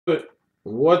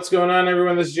What's going on,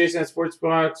 everyone? This is Jason at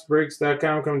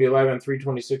SportsBoxBreaks.com, coming to you live on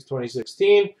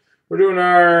 3/26/2016. We're doing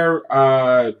our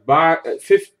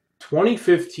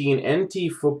 2015 NT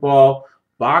Football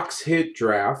Box Hit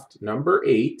Draft, number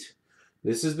 8.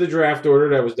 This is the draft order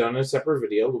that was done in a separate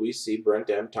video. Luis C., Brent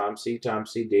M., Tom C., Tom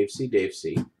C., Dave C., Dave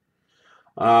C.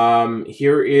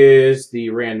 Here is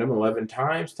the random 11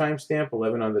 times, timestamp,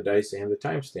 11 on the dice, and the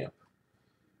timestamp.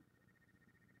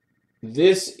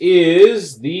 This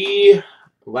is the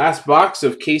last box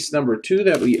of case number 2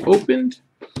 that we opened.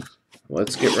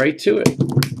 Let's get right to it.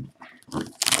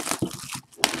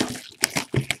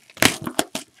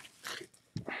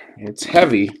 It's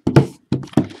heavy.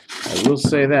 I will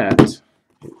say that.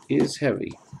 It is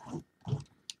heavy.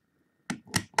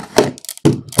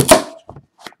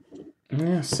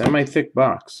 Yeah, semi-thick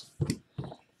box.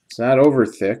 It's not over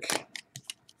thick.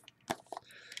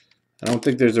 I don't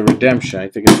think there's a redemption. I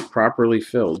think it's properly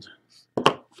filled.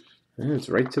 And it's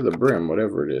right to the brim,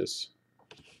 whatever it is.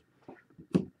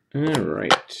 All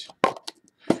right.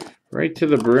 Right to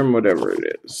the brim, whatever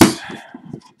it is.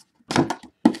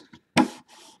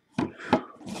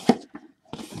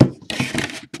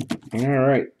 All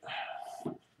right.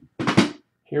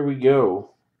 Here we go.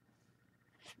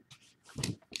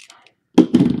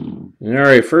 All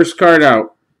right, first card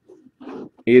out.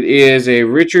 It is a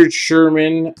Richard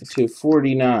Sherman to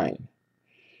 49.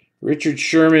 Richard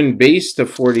Sherman base to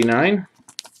 49.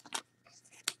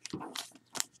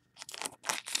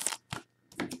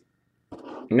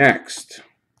 Next.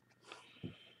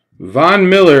 Von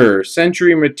Miller,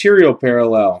 Century Material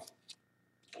Parallel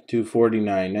to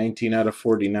 49. 19 out of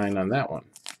 49 on that one.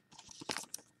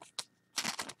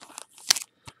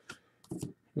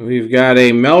 We've got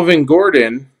a Melvin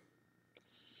Gordon.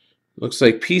 Looks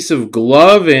like piece of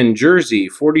glove and jersey,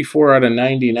 44 out of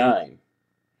 99.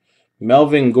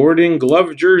 Melvin Gordon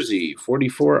glove jersey,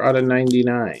 44 out of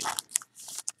 99.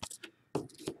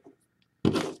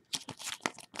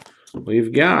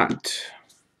 We've got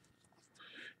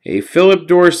a Philip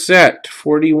Dorsett,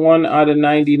 41 out of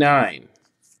 99.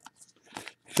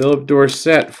 Philip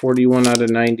Dorsett, 41 out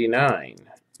of 99.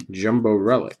 Jumbo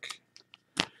relic.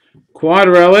 Quad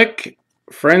relic,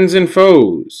 Friends and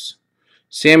Foes.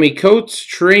 Sammy Coates,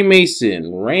 Trey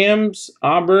Mason, Rams,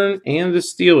 Auburn, and the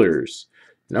Steelers.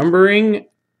 Numbering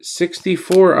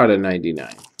 64 out of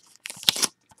 99.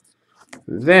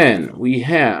 Then we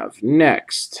have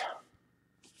next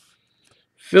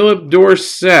Philip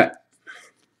Dorsett,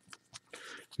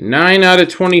 9 out of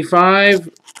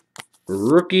 25,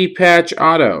 rookie patch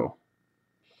auto.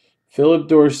 Philip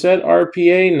Dorsett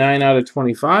RPA, 9 out of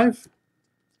 25.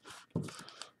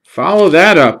 Follow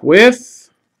that up with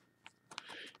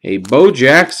a Bo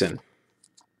Jackson.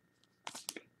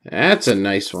 That's a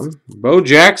nice one. Bo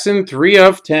Jackson, 3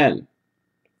 of 10.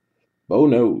 Bo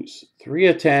knows. 3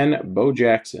 of 10, Bo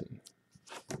Jackson.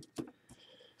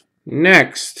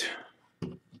 Next.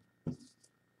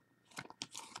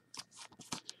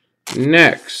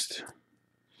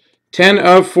 10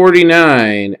 of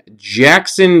 49,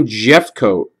 Jackson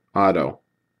Jeffcoat auto.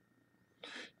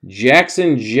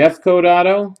 Jackson Jeffcoat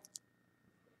auto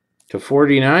to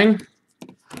 49.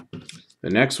 The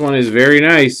next one is very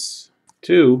nice,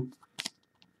 too.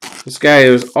 This guy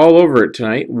is all over it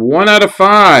tonight. 1 out of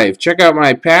 5. Check out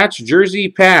my jersey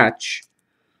patch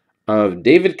of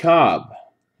David Cobb.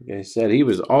 Like I said, he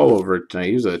was all over it tonight.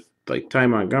 He was like Ty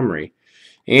Montgomery.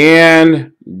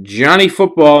 And Johnny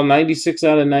Football, 96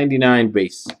 out of 99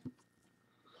 base.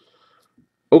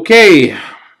 Okay.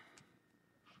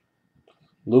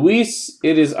 Luis,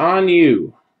 it is on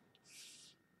you.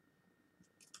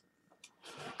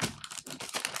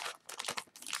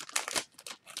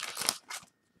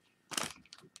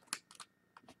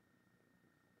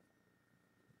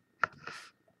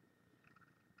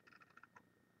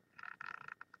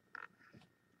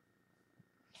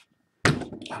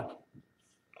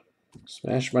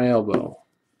 Smash my elbow.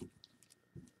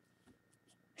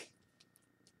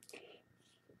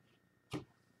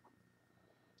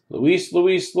 Luis.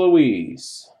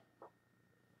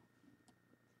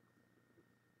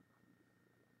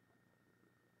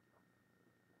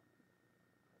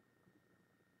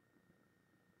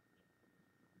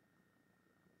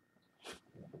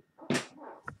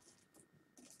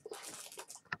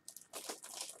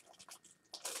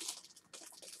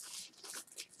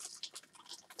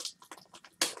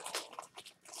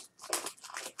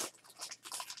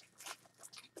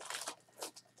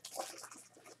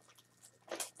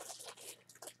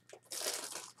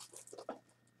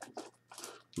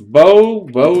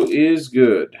 Bo is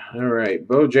good. All right,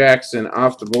 Bo Jackson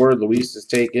off the board. Luis is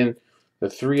taking the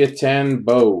 3 of 10.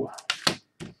 Bo.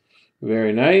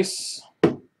 Very nice.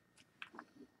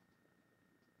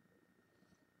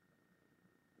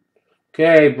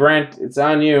 Okay, Brent, it's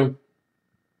on you.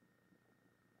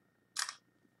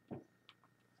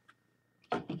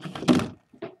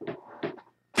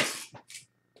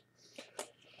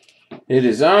 It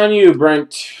is on you,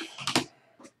 Brent.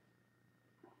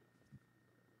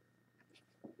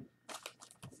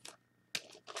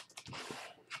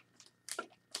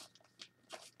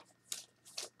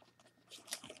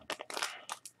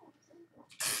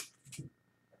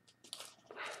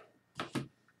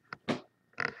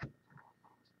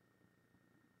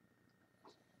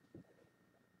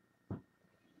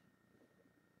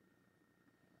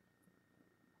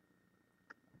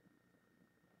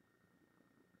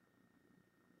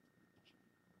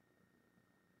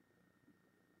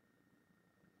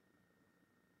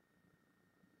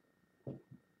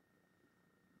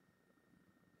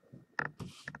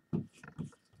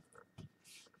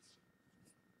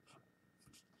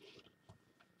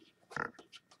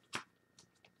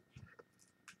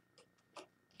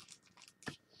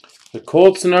 The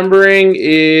Colts numbering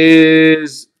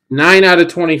is 9 out of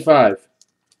 25.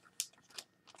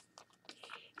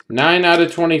 9 out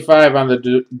of 25 on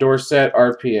the Dorsett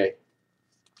RPA.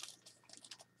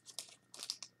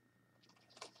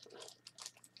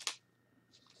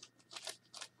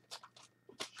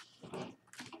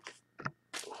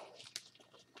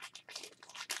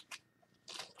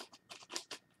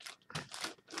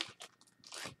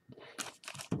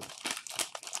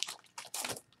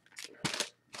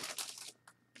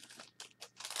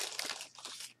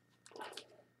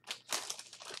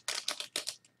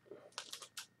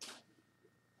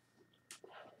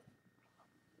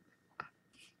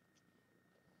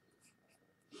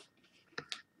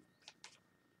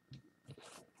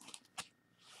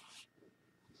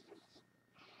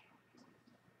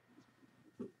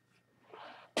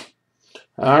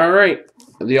 All right,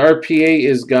 the RPA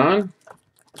is gone.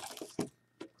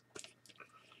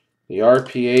 The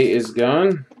RPA is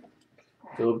gone.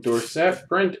 Philip Dorsett.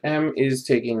 Brent M is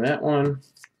taking that one.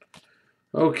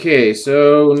 Okay,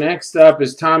 so next up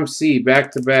is Tom C, back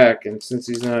to back. And since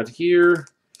he's not here,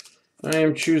 I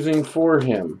am choosing for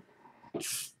him.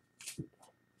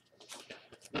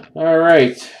 All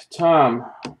right, Tom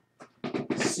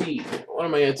C. What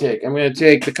am I going to take? I'm going to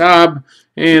take the Cobb,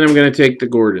 and I'm going to take the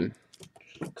Gordon.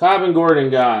 Cobb and Gordon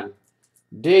gone.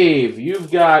 Dave,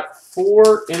 you've got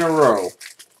 4 in a row.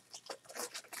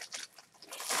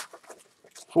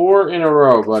 4 in a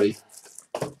row, buddy.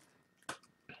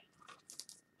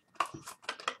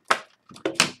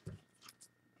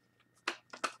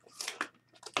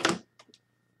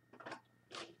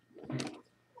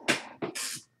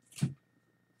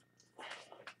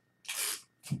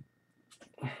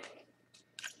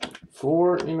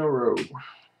 Four in a row.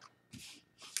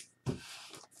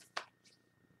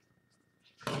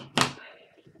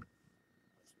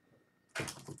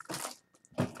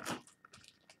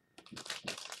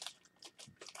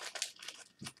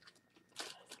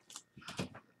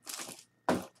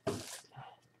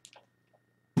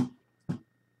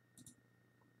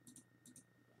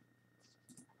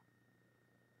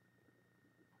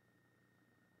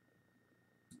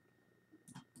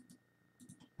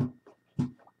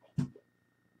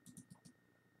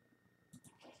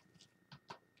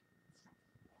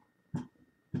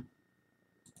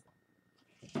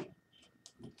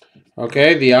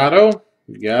 Okay, the auto.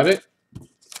 You got it.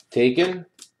 Taken.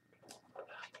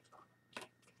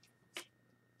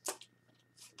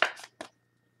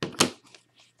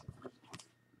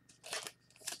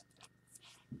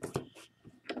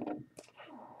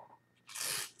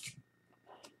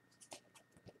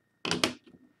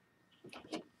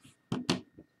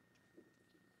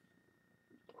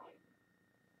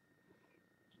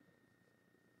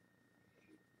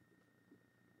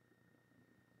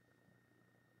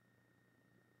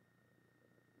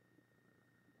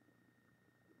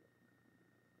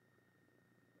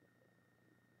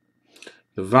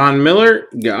 The Von Miller.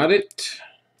 Got it.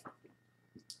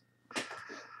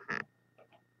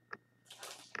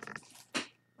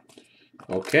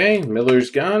 Okay, Miller's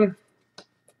gone.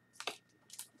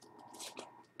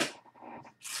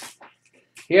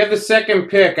 He had the second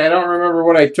pick. I don't remember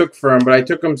what I took for him, but I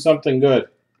took him something good.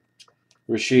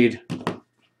 Rashid.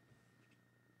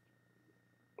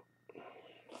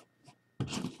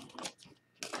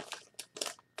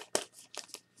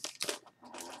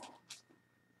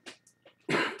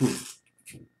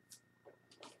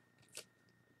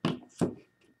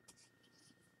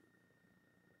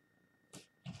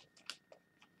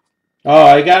 Oh,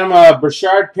 I got him a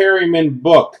Brashard Perryman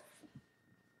book.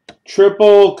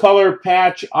 Triple color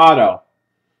patch auto.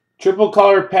 Triple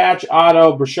color patch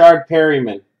auto, Brashard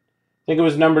Perryman. I think it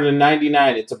was numbered to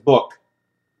 99. It's a book.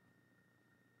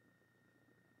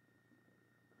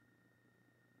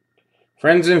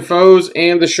 Friends and Foes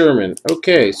and the Sherman.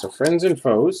 Okay, so Friends and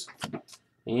Foes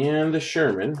and the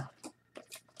Sherman.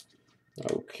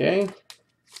 Okay.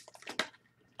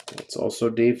 That's also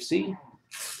Dave C.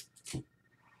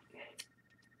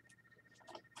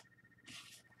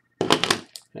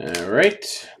 All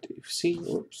right, Dave C.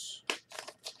 Whoops.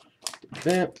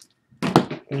 That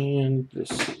and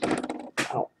this.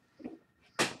 Ow. All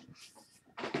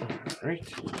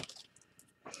right.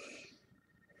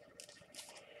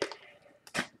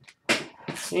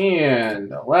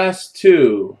 And the last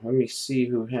two. Let me see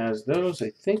who has those. I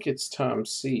think it's Tom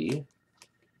C.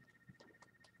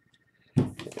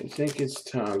 I think it's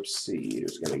Tom C.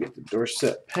 Who's going to get the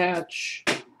Dorsett patch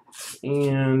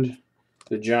and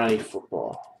the Johnny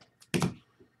football.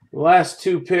 Last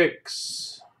two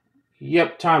picks.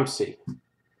 Yep, Tom C.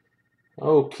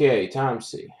 Okay, Tom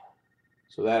C.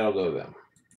 So that'll go to them.